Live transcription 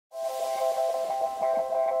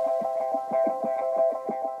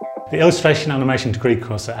The Illustration Animation degree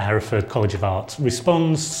course at Hereford College of Art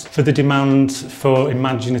responds for the demand for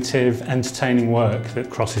imaginative, entertaining work that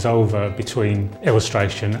crosses over between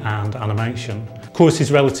illustration and animation. The course is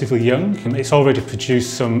relatively young. It's already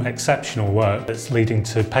produced some exceptional work that's leading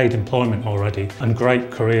to paid employment already and great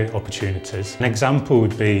career opportunities. An example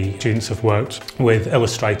would be students have worked with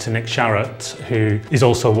illustrator Nick Sharratt, who is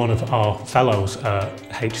also one of our fellows at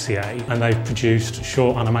HCA, and they've produced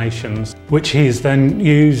short animations which he has then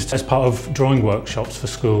used as part of drawing workshops for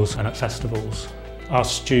schools and at festivals. Our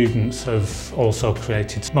students have also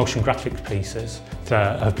created motion graphic pieces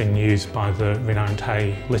that have been used by the renowned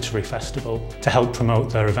Hay Literary Festival to help promote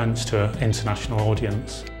their events to an international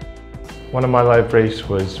audience. One of my live briefs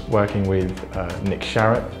was working with Nick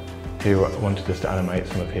Sharratt, who wanted us to animate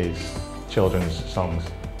some of his children's songs.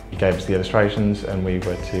 He gave us the illustrations and we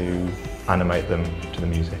were to animate them to the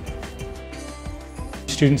music.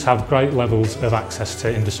 Students have great levels of access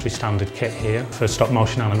to industry standard kit here, for stop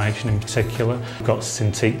motion animation in particular. We've got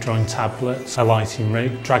Cintiq drawing tablets, a lighting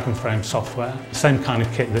rig, Dragon Frame software, the same kind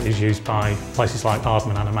of kit that is used by places like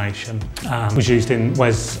Aardman Animation and was used in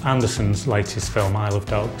Wes Anderson's latest film Isle of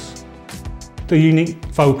Dogs. The unique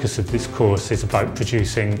focus of this course is about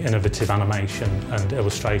producing innovative animation and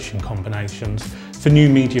illustration combinations for new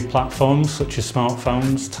media platforms such as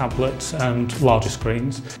smartphones, tablets and larger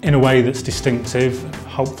screens in a way that's distinctive,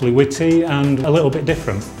 hopefully witty and a little bit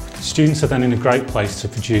different. Students are then in a great place to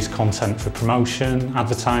produce content for promotion,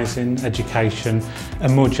 advertising, education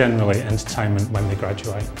and more generally entertainment when they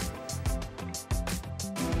graduate.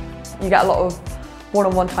 You get a lot of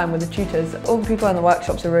one-on-one time with the tutors. All the people in the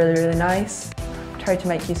workshops are really, really nice. Try to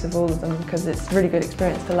make use of all of them because it's a really good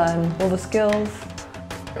experience to learn all the skills.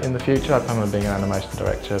 In the future I plan on being an animation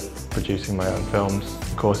director, producing my own films.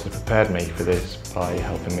 The course has prepared me for this by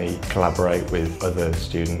helping me collaborate with other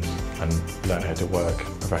students and learn how to work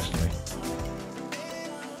professionally.